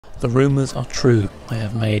The rumours are true, I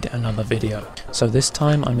have made another video. So this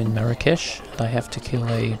time I'm in Marrakesh, and I have to kill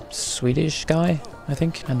a Swedish guy, I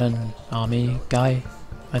think, and an army guy,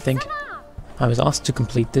 I think. I was asked to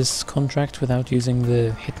complete this contract without using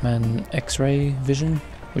the Hitman X-ray vision,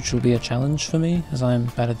 which will be a challenge for me, as I am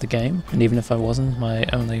bad at the game, and even if I wasn't, my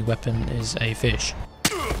only weapon is a fish.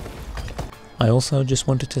 I also just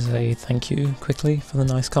wanted to say thank you quickly for the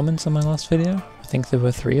nice comments on my last video. I think there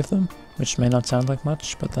were 3 of them, which may not sound like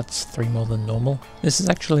much, but that's 3 more than normal. This is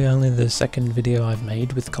actually only the second video I've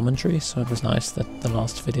made with commentary, so it was nice that the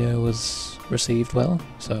last video was received well,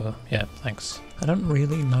 so yeah, thanks. I don't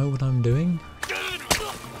really know what I'm doing.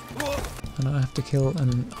 I know I have to kill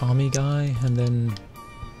an army guy and then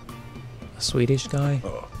a Swedish guy.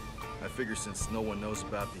 Oh, I figure since no one knows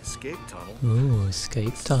about the escape tunnel. Ooh,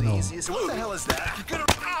 escape tunnel. What the hell is that?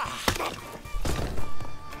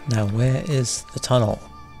 Now where is the tunnel?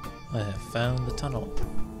 I have found the tunnel.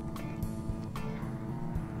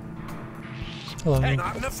 Hello. Hey,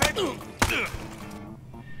 not in effect.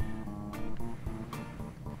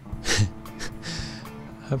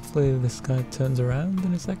 Hopefully this guy turns around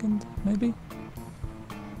in a second, maybe?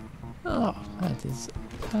 Oh, that is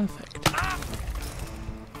perfect.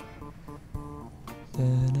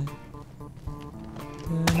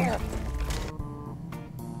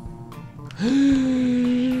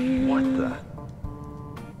 What the?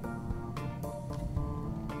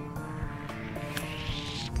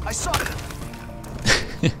 I saw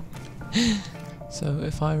it! So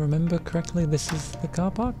if I remember correctly, this is the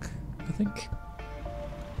car park, I think?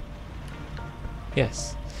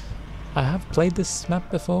 Yes. I have played this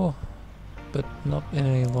map before, but not in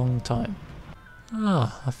a long time.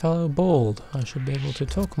 Ah, a fellow bald. I should be able to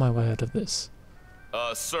talk my way out of this.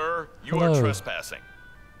 Sir, you Hello. are trespassing.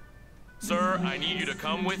 Sir, I need you to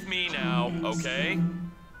come with me now, okay?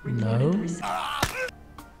 No?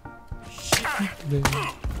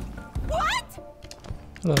 What?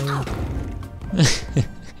 Hello.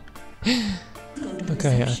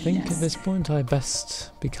 Okay, I think at this point I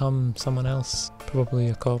best become someone else. Probably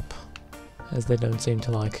a cop, as they don't seem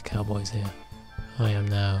to like cowboys here. I am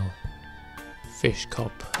now Fish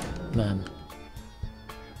Cop Man.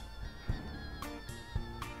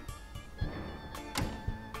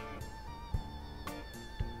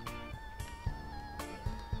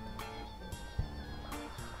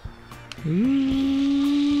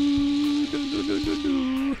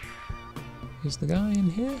 Is the guy in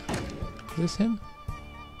here? Is this him?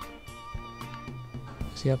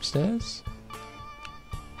 Is he upstairs?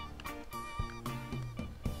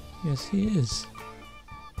 Yes, he is.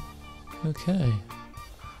 Okay. Hey,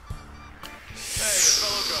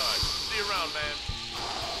 fellow guys. See you around, man.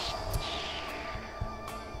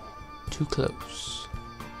 Too close.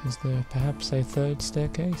 Is there perhaps a 3rd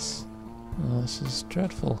staircase? Oh, this is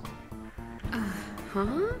dreadful.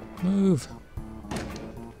 Huh? Move!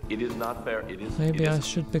 It is not fair. It is. Maybe I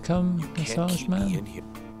should become Massage Man?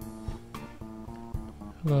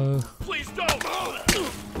 Hello. Please don't!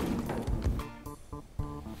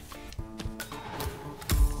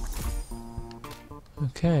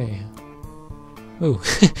 Okay. Ooh,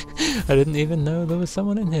 I didn't even know there was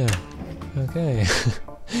someone in here. Okay.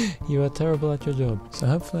 You are terrible at your job. So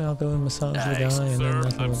hopefully I'll go and massage the Thanks, guy and sir. then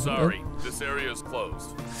that'll... I'm sorry. This area is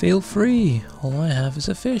closed. Feel free. All I have is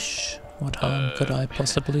a fish. What harm could I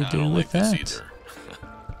possibly do don't with like this that?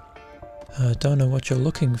 either. Don't know what you're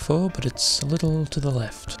looking for, but it's a little to the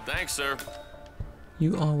left. Thanks, sir.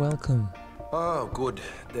 You are welcome. Oh, good.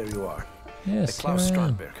 There you are. Yes, here Klaus I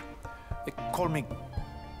am. Strandberg. Call me...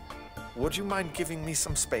 Would you mind giving me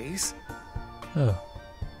some space? Oh.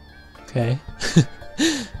 Okay.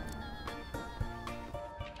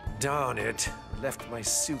 Darn it. Left my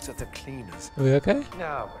suit at the cleaners. Are we okay?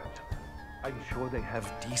 Now, I'm sure they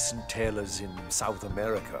have decent tailors in South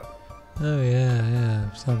America. Oh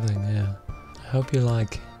yeah, something, yeah. I hope you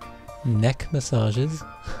like neck massages.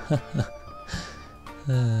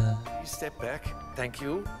 You step back. Thank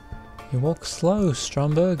you. You walk slow,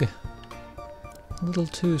 Stromberg. A little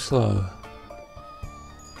too slow.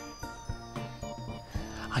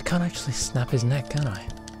 I can't actually snap his neck, can I?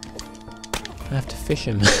 I have to fish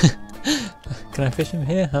him. Can I fish him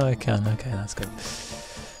here? Oh, I can. Okay, that's good.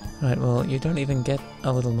 Right, well, you don't even get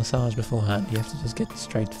a little massage beforehand. You have to just get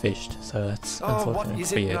straight fished. So that's unfortunate what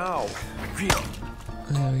is for it you. now?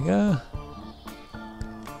 There we go.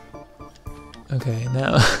 Okay,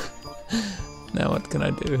 now... now what can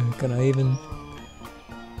I do? Can I even...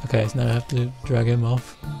 Okay, so now I have to drag him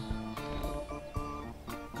off.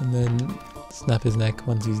 And then snap his neck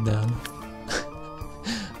once he's down.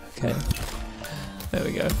 Okay. There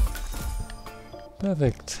we go.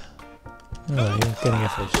 Perfect. Oh, you're getting a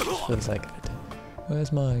fish for the sake of it.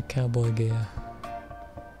 Where's my cowboy gear?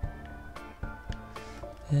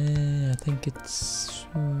 I think it's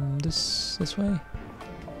this way.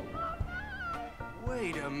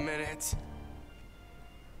 Wait a minute.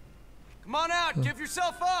 Come on out, give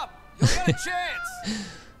yourself up. You'll get a chance.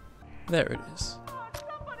 There it is.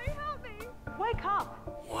 Somebody help me! Wake up!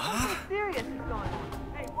 What? Something serious is going on.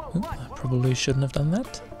 Hey, whoa, Oop, I probably shouldn't have done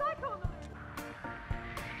that.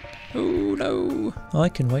 Oh no! I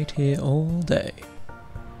can wait here all day.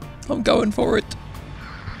 I'm going for it.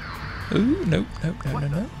 Oh no!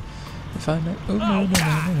 No! If I know, oh no!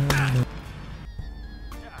 Yeah, I know.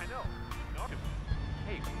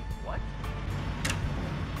 Hey, what?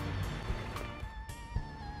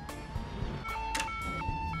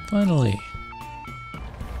 Finally.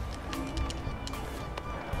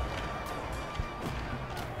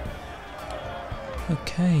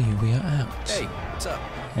 Okay, we are out. Hey, what's up?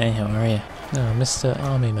 Hey, how are you? Oh, Mr.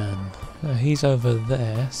 Army Man. Oh, he's over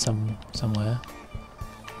there, somewhere.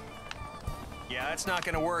 Yeah, that's not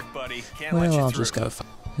gonna work, buddy. Can't let Well, you I'll through. just go.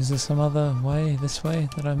 Is there some other way, this way,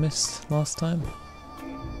 that I missed last time?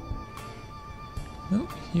 Oh,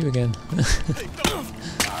 you again.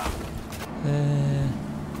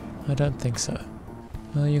 I don't think so.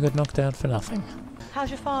 Well, you got knocked out for nothing. How's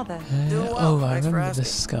your father? Doing well, Oh, I thanks for remember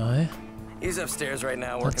this guy. He's upstairs right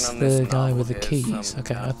now working That's on this the guy novel with the of his, keys.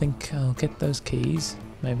 Okay, I think I'll get those keys.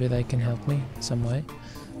 Maybe they can help me some way.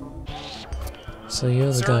 So you're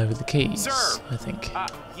the Sir? guy with the keys, Sir? I think.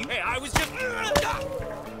 Hey, I was just...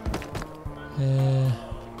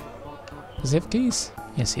 Does he have keys?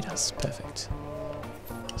 Yes, he does. Perfect.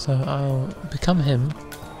 So I'll become him.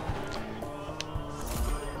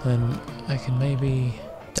 Then I can maybe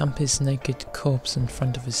dump his naked corpse in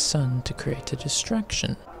front of his son to create a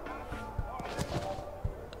distraction.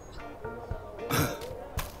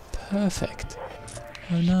 Perfect.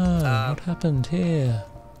 Oh no, what happened here?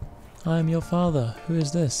 I am your father. Who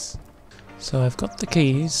is this? So I've got the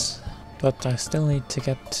keys, but I still need to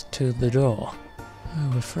get to the door.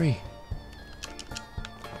 Oh, we're free.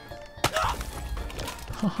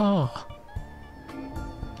 Haha.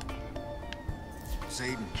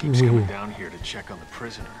 Zayden keeps coming down here to check on the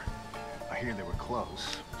prisoner. I hear they were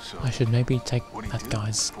close, so... I should maybe take What do you that do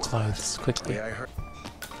guy's before clothes quickly. Yeah, I heard...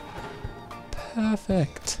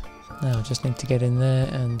 Perfect. Now I just need to get in there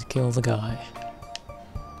and kill the guy.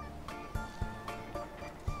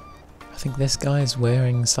 I think this guy is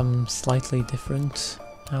wearing some slightly different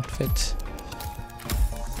outfit.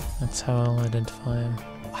 That's how I'll identify him.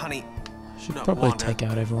 Honey, I should No, probably Wanda, take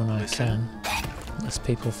out everyone I listen. can. There's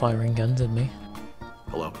people firing guns at me.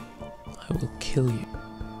 hello. I will kill you.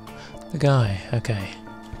 The guy, okay.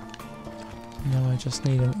 Now I just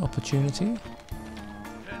need an opportunity.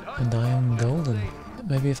 And I am golden.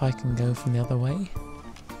 Maybe if I can go from the other way?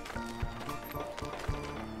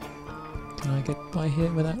 Can I get by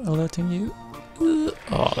here without alerting you?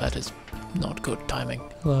 Oh, that is not good timing.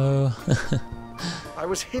 Hello. I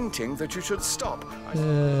was hinting that you should stop. What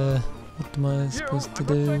am I supposed to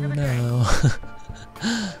do now?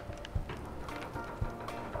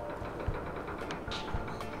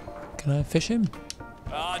 Can I fish him?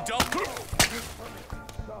 Don't...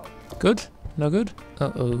 Good? No good?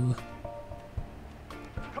 Uh-oh.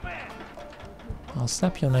 I'll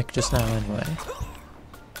snap your neck just now anyway.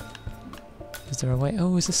 Is there a way?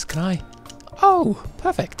 Oh, is this guy? Oh,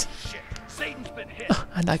 perfect. Oh,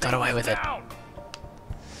 and I got away with it.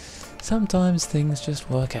 Sometimes things just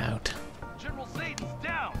work out.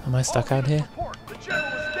 Am I stuck out here?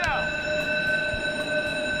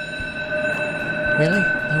 Really?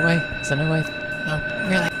 No way? Is there no way? No,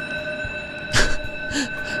 really?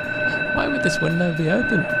 Why would this window be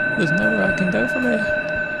open? There's nowhere I can go from here.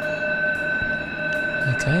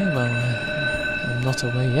 Okay, well, I'm not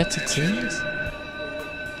away yet, it seems.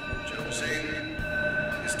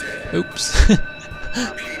 Oops.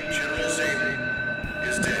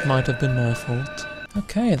 That might have been my fault.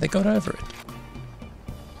 Okay, they got over it.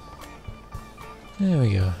 There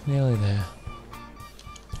we go, nearly there.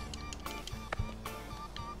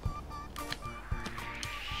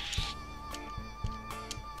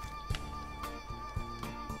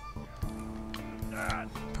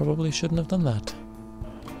 Probably shouldn't have done that.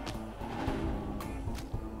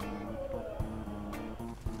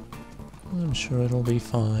 I'm sure it'll be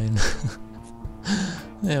fine.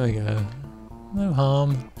 There we go. No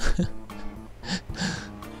harm.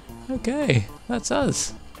 Okay, that's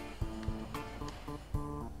us.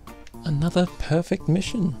 Another perfect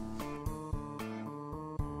mission.